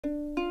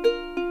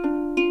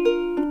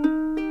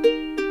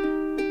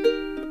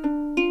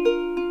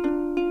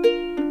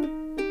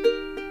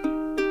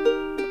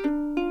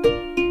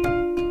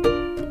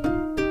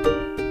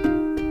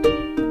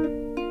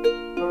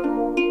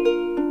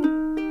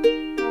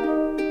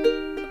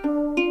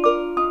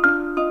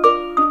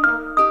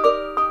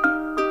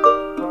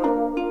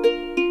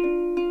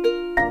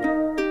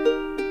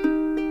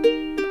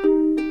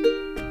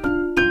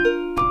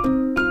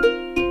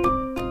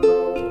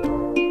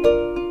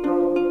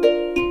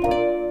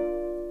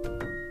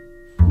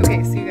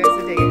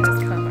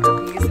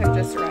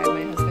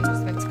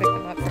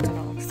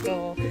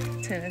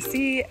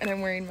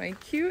I'm wearing my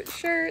cute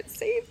shirt,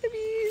 Save the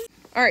Bees.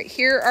 All right,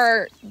 here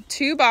are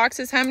 2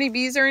 boxes. How many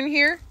bees are in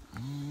here?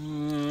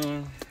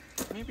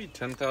 Maybe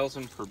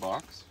 10,000 per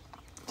box.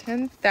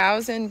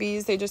 10,000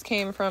 bees. They just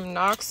came from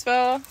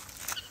Knoxville.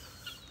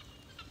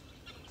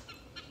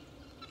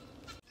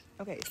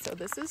 Okay, so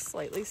this is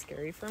slightly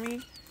scary for me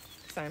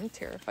because I'm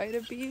terrified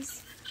of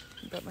bees,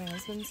 but my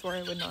husband swore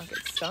I would not get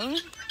stung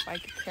by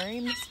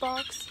carrying this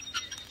box.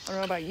 I don't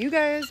know about you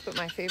guys, but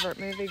my favorite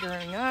movie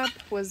growing up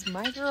was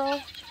My Girl,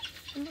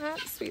 and that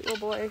sweet little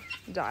boy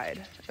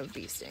died of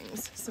bee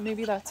stings. So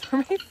maybe that's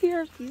where my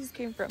fear of bees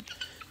came from.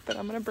 But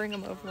I'm gonna bring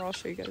them over. I'll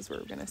show you guys where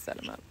we're gonna set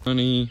them up.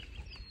 Honey.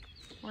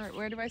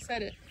 Where do I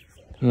set it?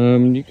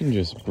 You can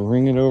just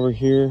bring it over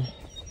here.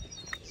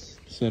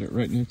 Set it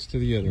right next to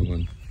the other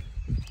one.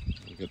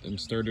 We'll get them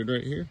started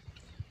right here.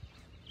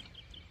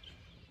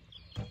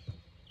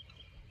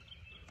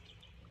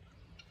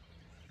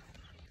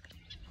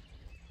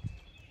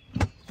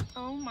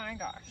 Oh my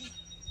gosh.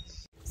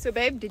 So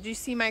babe, did you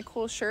see my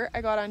cool shirt I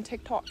got on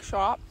TikTok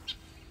shop?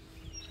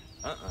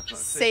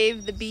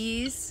 Save the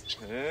Bees.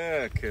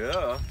 Yeah,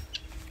 cool.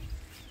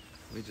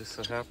 We just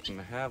so happen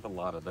to have a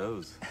lot of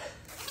those.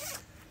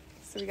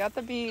 So we got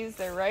the bees,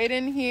 they're right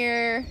in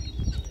here.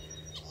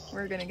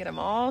 We're gonna get them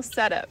all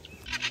set up.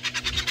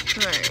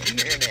 All right,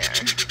 here they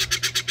are.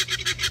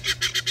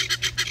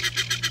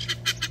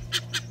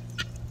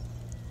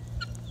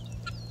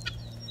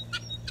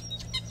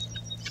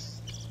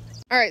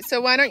 All right,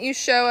 so why don't you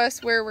show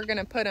us where we're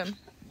gonna put them?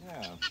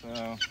 Yeah,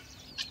 so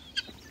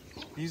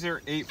these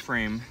are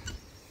 8-frame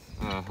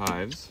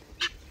hives.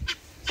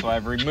 So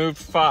I've removed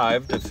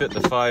 5 to fit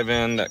the 5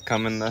 in that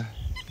come in the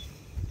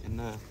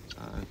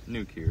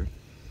nuke here.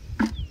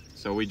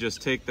 So we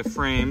just take the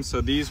frame.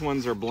 So these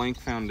ones are blank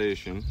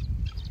foundation,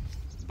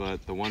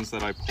 but the ones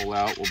that I pull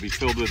out will be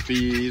filled with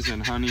bees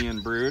and honey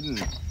and brood,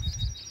 and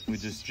we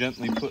just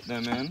gently put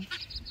them in.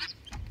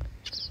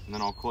 And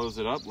then I'll close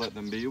it up, let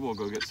them be. We'll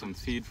go get some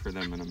feed for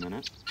them in a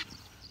minute.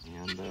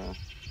 And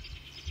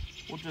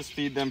we'll just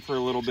feed them for a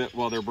little bit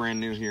while they're brand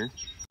new here.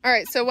 All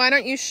right, so why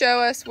don't you show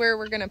us where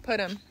we're gonna put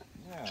them?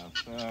 Yeah,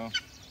 so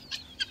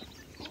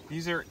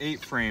these are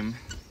 8-frame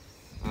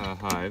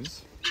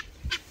hives.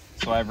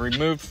 So I've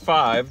removed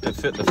 5 to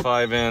fit the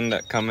 5 in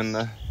that come in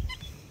the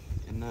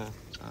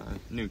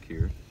nuke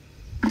here.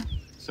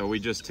 So we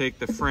just take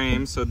the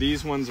frame. So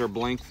these ones are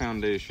blank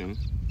foundation,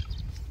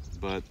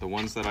 but the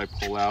ones that I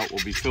pull out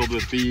will be filled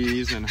with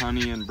bees and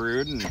honey and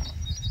brood, and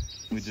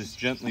we just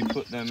gently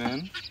put them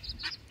in.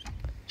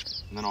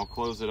 And then I'll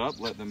close it up,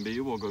 let them be.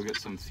 We'll go get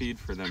some feed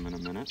for them in a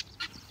minute.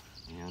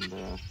 And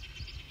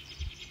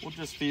we'll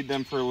just feed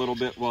them for a little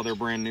bit while they're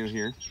brand new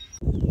here.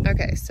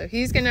 Okay, so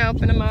he's gonna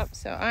open them up.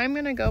 So I'm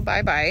gonna go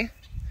bye-bye.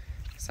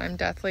 So I'm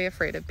deathly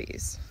afraid of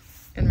bees.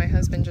 And my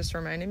husband just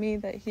reminded me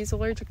that he's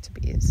allergic to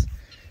bees.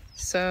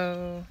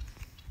 So,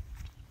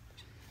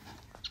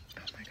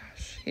 oh my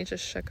gosh, he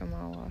just shook them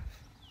all off.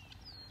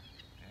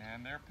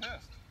 And they're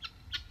pissed.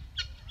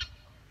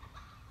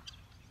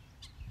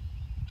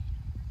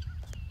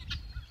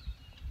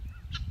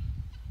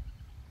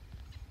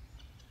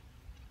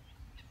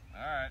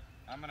 All right,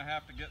 I'm gonna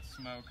have to get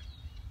smoke.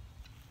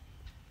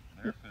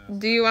 They're pissed.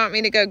 Do you want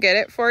me to go get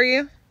it for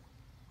you?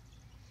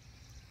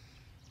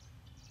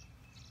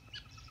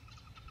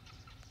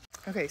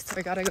 Okay, so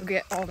I gotta go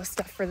get all the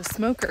stuff for the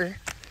smoker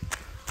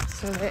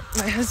so that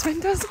my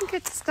husband doesn't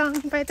get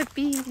stung by the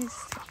bees.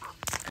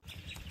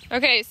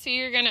 Okay, so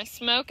you're gonna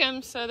smoke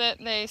them so that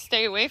they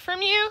stay away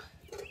from you?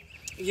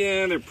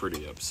 Yeah, they're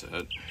pretty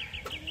upset.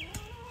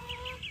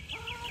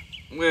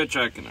 Which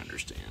I can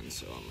understand,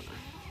 so I'm gonna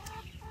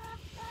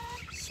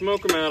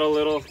smoke them out a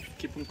little,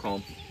 keep them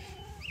calm.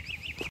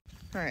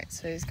 All right,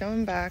 so he's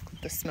going back with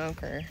the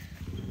smoker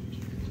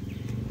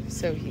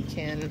so he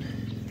can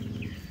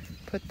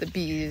put the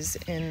bees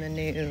in the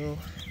new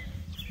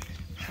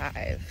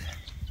hive.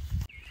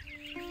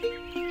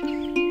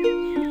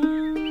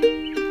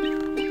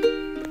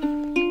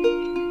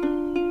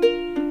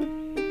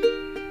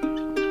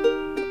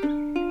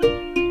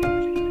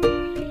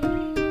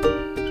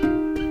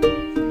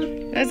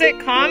 Does it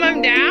calm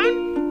them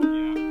down?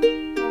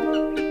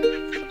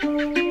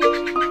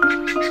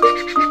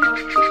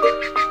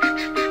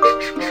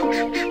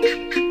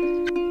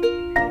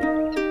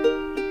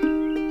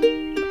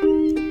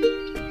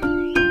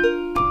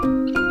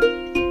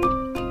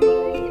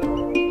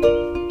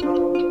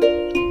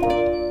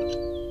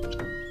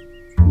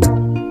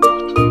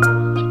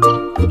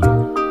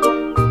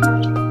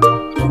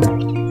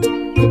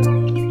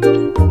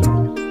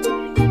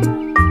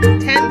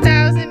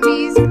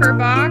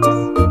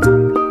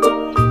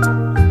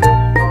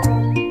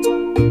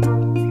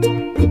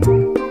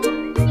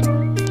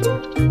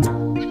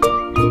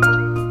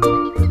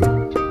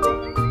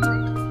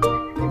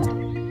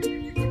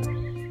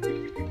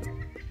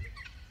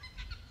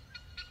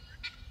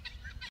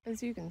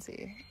 As you can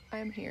see,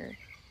 I'm here.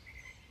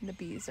 The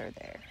bees are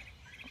there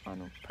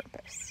on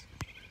purpose.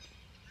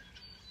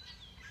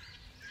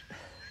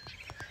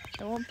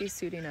 I won't be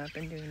suiting up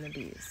and doing the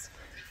bees,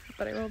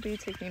 but I will be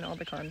taking all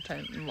the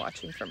content and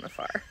watching from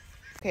afar.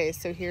 Okay,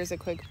 so here's a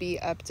quick bee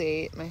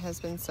update. My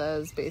husband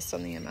says based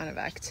on the amount of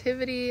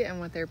activity and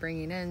what they're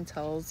bringing in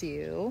tells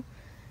you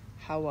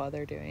how well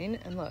they're doing.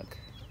 And look,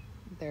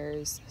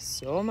 there's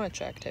so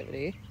much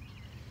activity.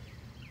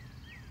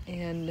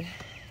 And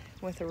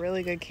with a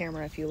really good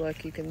camera, if you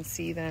look, you can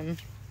see them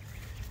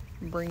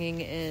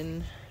bringing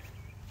in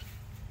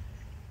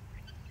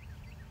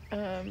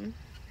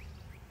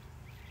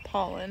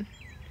pollen.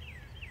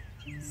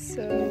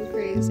 So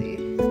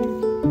crazy.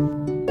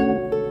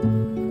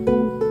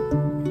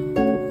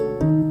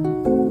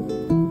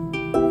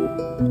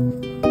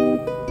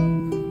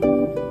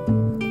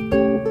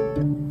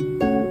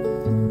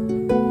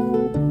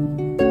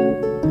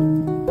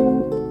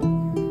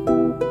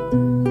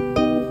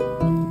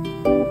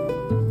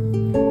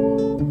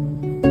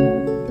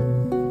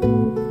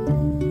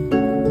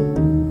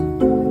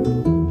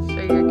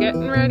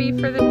 Ready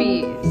for the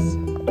bees.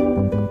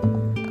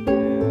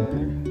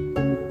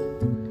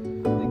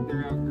 I think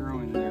they're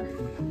outgrowing their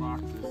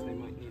boxes. They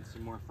might need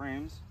some more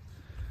frames.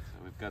 So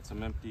we've got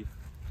some empty.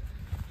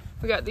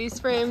 We got these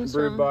frames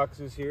brood from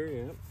boxes here,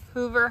 yeah.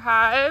 Hoover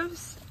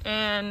Hives,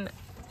 and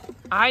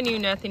I knew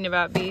nothing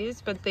about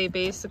bees, but they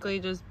basically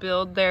just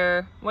build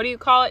their, what do you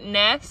call it,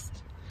 nest?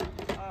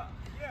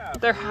 Yeah.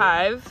 Their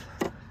hive,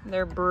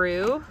 their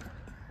brew.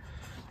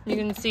 You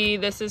can see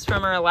this is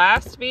from our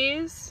last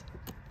bees.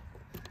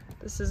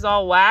 This is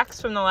all wax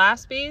from the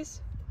last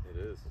bees? It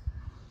is.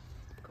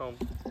 Comb.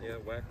 Yeah,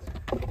 wax.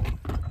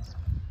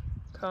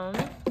 Comb.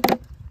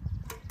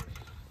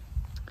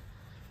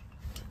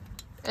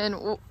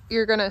 And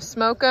you're gonna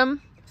smoke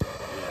them? Yeah,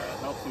 it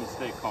helps them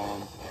stay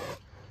calm.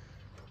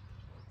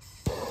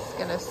 Just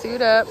gonna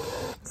suit up,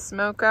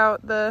 smoke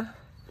out the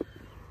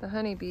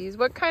honeybees.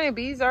 What kind of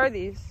bees are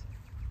these?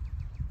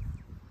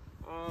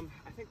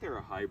 I think they're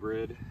a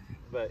hybrid,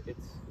 but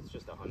it's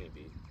just a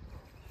honeybee.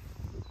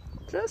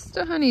 Just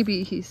a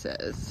honeybee, he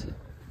says.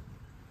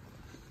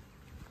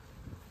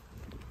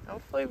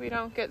 Hopefully we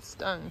don't get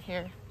stung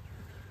here.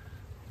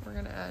 We're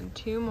gonna add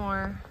 2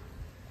 more.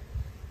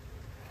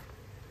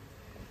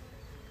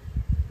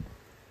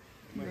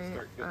 They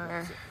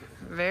are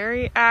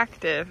very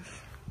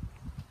active.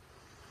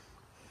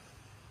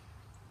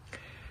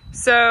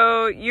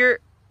 So you're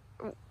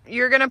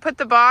gonna put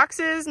the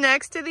boxes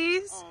next to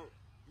these? Oh,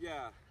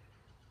 yeah.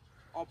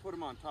 I'll put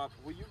them on top.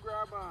 Will you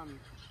grab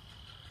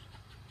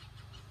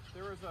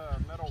there was a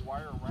metal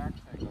wire rack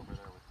thing over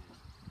there with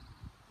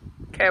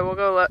these. Okay, we'll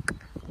go look.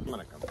 I'm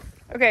gonna come.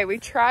 Okay, we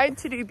tried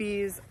to do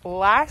bees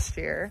last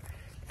year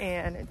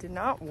and it did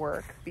not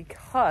work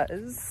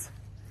because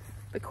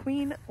the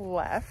queen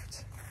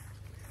left.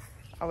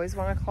 I always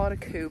want to call it a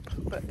coop,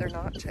 but they're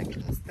not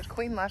chickens. The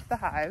queen left the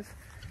hive,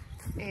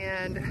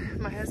 and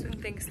my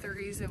husband thinks the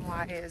reason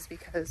why is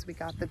because we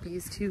got the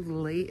bees too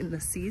late in the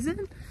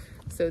season.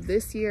 So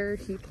this year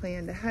he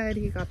planned ahead,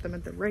 he got them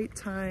at the right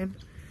time.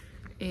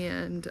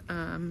 And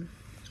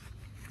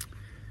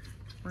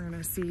we're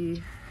gonna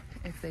see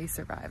if they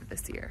survive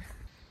this year.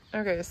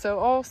 Okay, so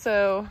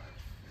also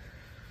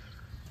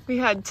we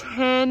had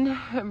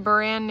 10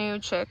 brand new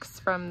chicks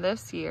from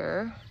this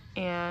year,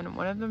 and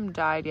one of them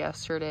died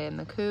yesterday in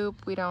the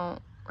coop. We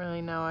don't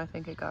really know, I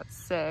think it got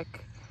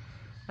sick.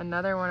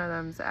 Another one of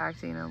them's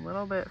acting a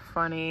little bit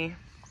funny.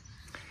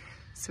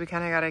 So we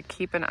kind of gotta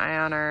keep an eye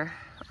on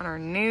our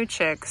new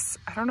chicks.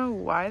 I don't know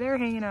why they're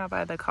hanging out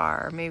by the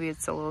car. Maybe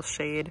it's a little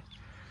shade.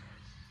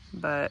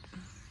 But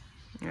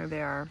here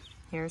they are.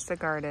 Here's the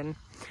garden.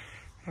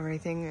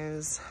 Everything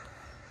is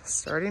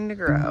starting to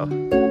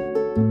grow.